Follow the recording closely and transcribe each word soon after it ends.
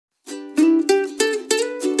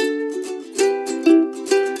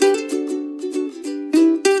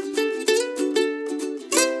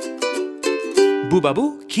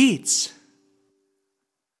Boo Kids.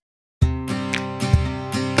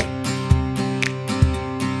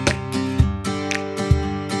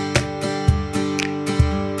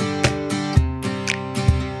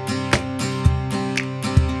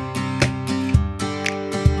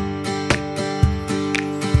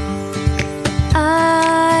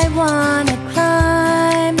 I wanna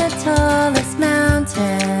climb the tallest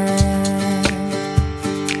mountain.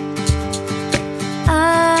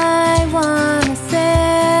 I wanna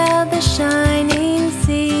sail the shining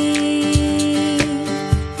sea.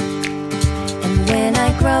 And when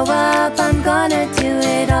I grow up, I'm gonna do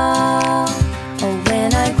it all. Oh,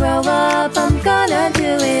 when I grow up, I'm gonna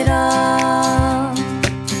do it all.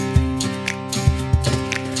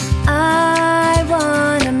 I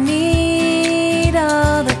wanna meet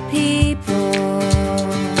all the people,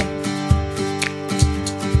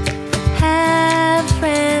 have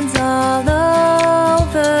friends all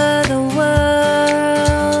over the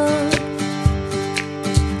world.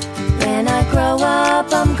 When I grow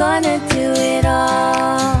up, I'm gonna do it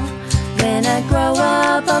all. When I grow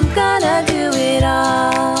up, I'm gonna do it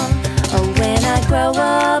all. Oh, when I grow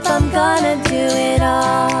up, I'm gonna do it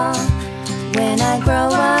all. When I grow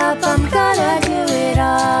up, I'm gonna do it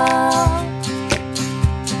all.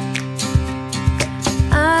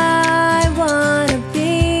 I wanna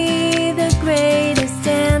be the greatest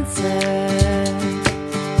dancer.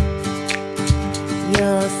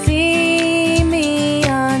 You'll see me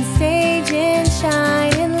on stage in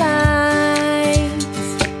shining lights.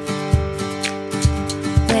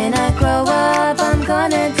 When I grow up, I'm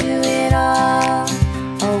gonna do it all.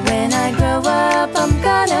 Oh, when I grow up, I'm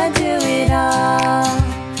gonna do it all.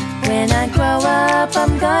 When I grow up,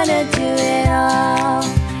 I'm gonna do it all.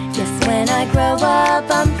 Yes, when I grow up,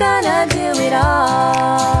 I'm gonna do it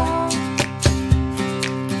all.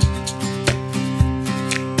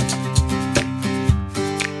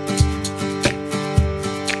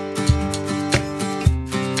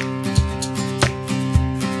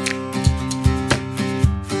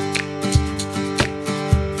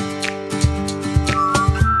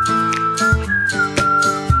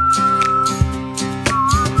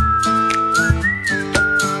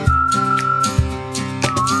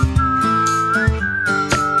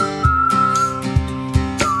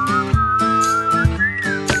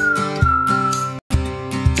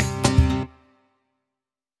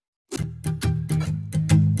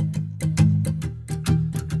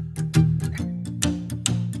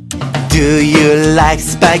 Do you like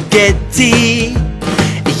spaghetti?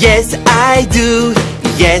 Yes, I do.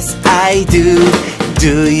 Yes, I do.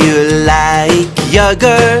 Do you like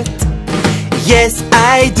yogurt? Yes,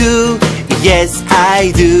 I do. Yes,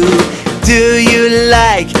 I do. Do you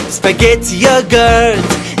like spaghetti yogurt?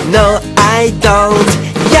 No, I don't.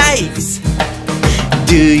 Yikes!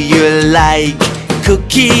 Do you like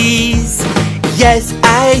cookies? Yes,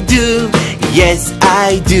 I do. Yes,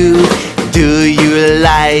 I do. Do you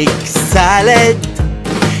like salad?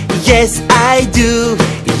 Yes, I do.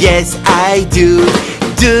 Yes, I do.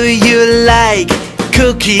 Do you like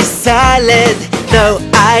cookie salad? No,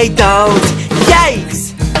 I don't.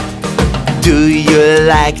 Yikes! Do you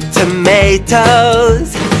like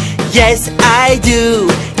tomatoes? Yes, I do.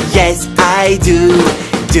 Yes, I do.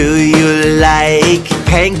 Do you like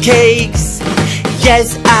pancakes?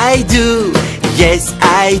 Yes, I do. Yes,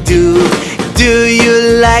 I do. Do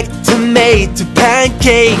you like tomato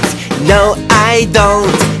pancakes? No, I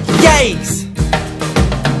don't. Yikes!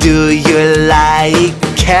 Do you like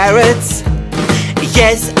carrots?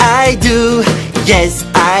 Yes, I do. Yes,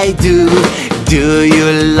 I do. Do you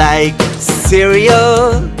like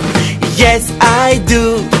cereal? Yes, I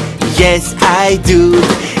do. Yes, I do.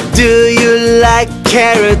 Do you like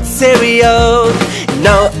carrot cereal?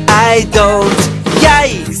 No, I don't.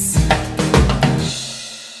 Yikes!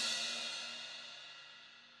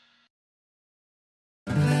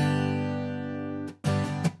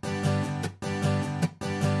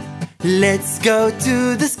 Let's go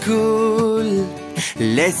to the school.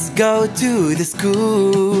 Let's go to the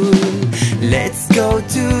school. Let's go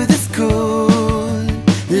to the school.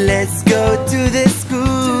 Let's go to the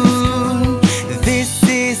school. This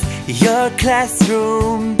is your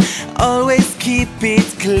classroom. Always keep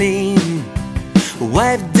it clean.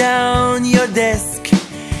 Wipe down your desk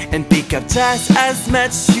and pick up trash as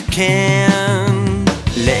much you can.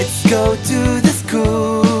 Let's go to the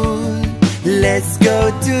school. Let's go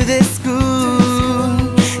to the school.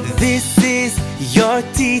 This is your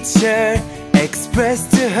teacher. Express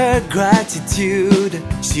to her gratitude.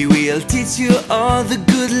 She will teach you all the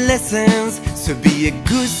good lessons, so be a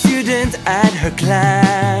good student at her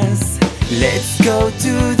class. Let's go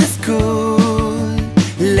to the school.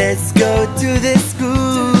 let's go to the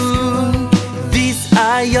school. These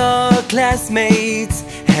are your classmates,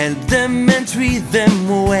 help them and treat them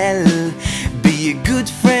well. Be a good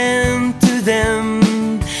friend to them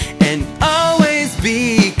and always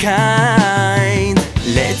be kind.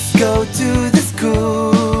 Let's go to the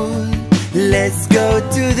school, let's go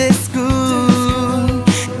to the school.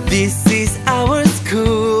 This is our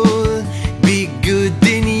school, be good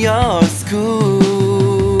in your school.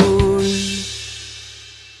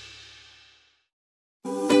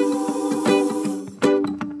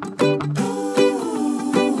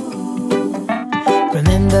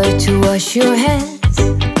 Remember to wash your hands.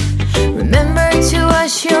 Remember to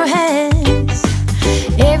wash your hands.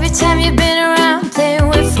 Every time you've been around playing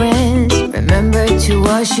with friends, remember to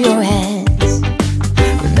wash your hands.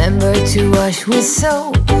 Remember to wash with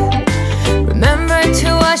soap. Remember to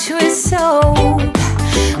wash with soap.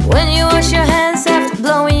 When you wash your hands after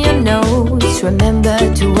blowing your nose, remember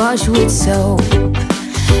to wash with soap.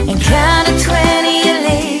 And count to 20 at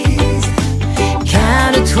least.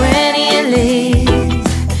 Count to 20 at least.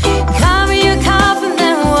 Cover your cough and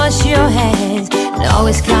then wash your hands. And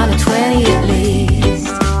always count to 20 at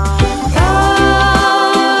least. Oh,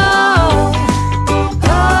 oh,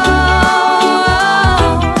 oh.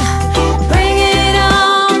 Bring it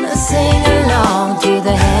on, sing along to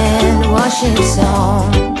the hand washing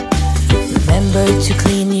song. Remember to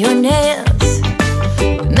clean your nails.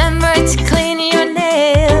 Remember to clean your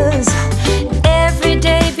nails every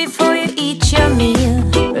day before you eat your meal.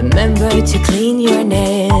 Remember to clean your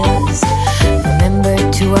nails. Remember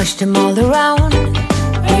to wash them all around.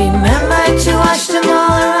 Remember to wash them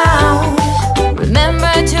all around.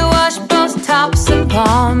 Remember to wash both tops and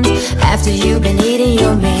palms after you've been eating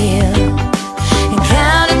your meal. And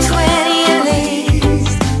count to 20 at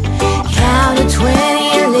least. Count to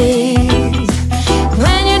 20 at least.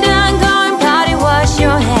 When you're done going potty, wash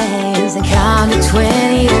your hands and count to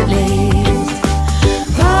 20 at least.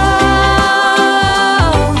 Oh,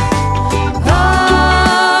 oh,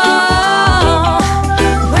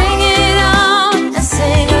 bring it on and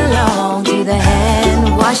sing along to the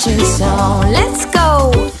hand washing song. Let's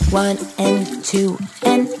go! 1 and 2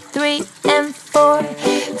 and 3 and 4,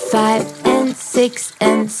 5 and 6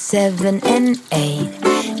 and 7 and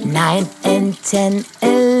 8, 9 and 10,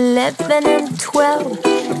 11 and 12,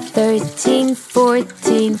 13,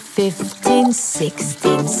 14, 15,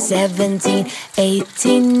 16, 17,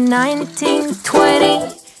 18, 19,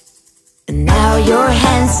 20. And now your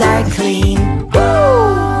hands are clean.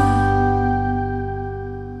 Woo!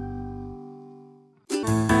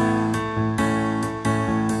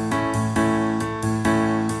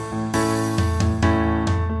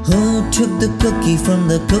 Who took the cookie from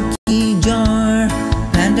the cookie jar?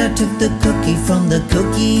 Panda took the cookie from the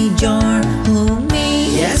cookie jar. Who,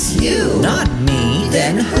 me? Yes, you. Not me.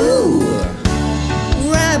 Then who?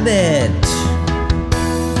 Rabbit.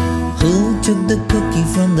 Who took the cookie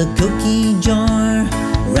from the cookie jar?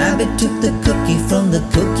 Rabbit took the cookie from the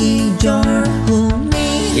cookie jar. Who,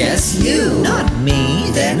 me? Yes, you. Not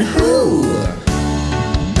me. Then who?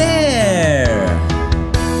 Bear.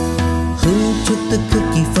 Who took the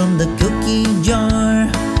cookie from the cookie jar?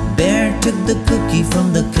 Bear took the cookie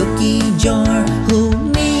from the cookie jar. Who,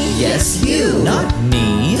 me? Yes, you. Not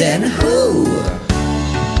me. Then who?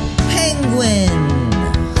 Penguin.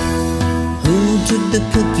 Who took the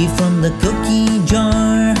cookie from the cookie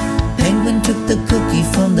jar? Penguin took the cookie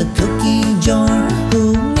from the cookie jar.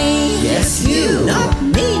 Who, me? Yes, you. Not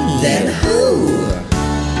me. Then who?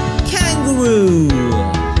 Kangaroo.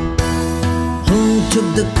 Who took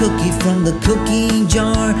the cookie from the cookie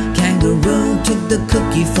jar? Kangaroo took the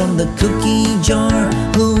cookie from the cookie jar.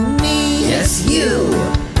 Who, me? Yes, you.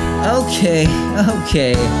 Okay,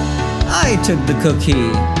 I took the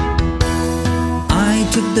cookie. I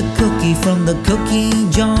took the cookie from the cookie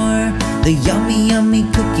jar. The yummy, yummy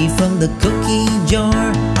cookie from the cookie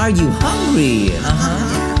jar. Are you hungry?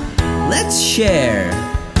 Let's share.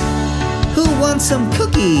 Who wants some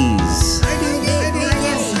cookies? I do.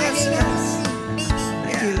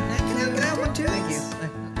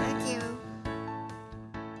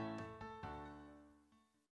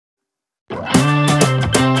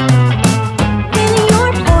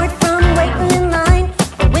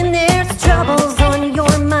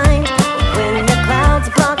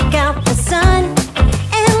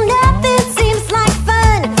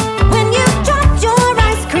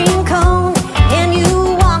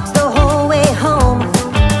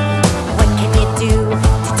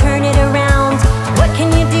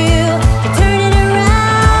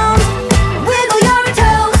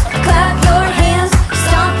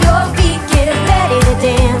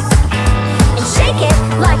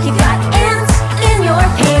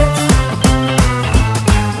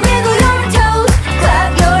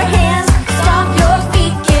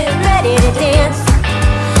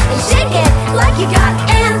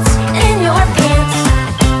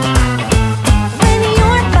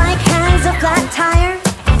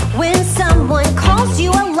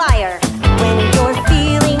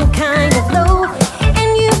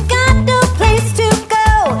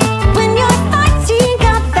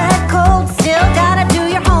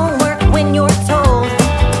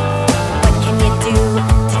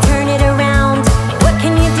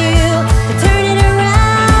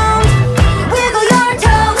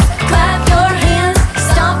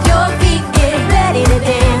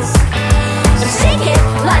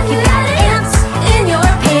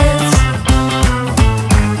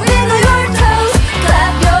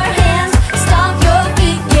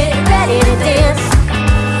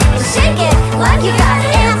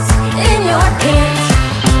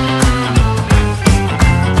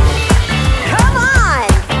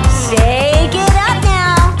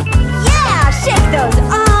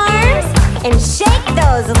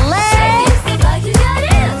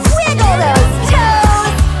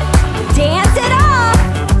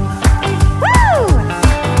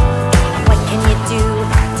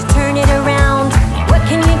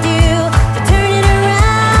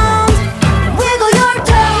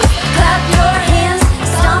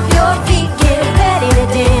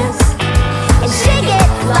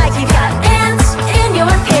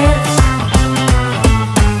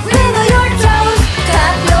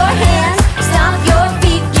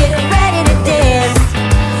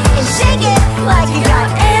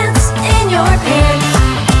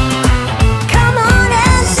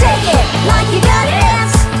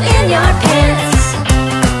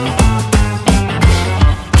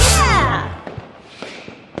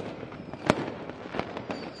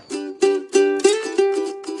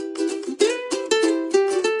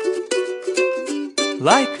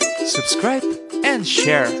 like, subscribe, and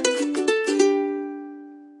share.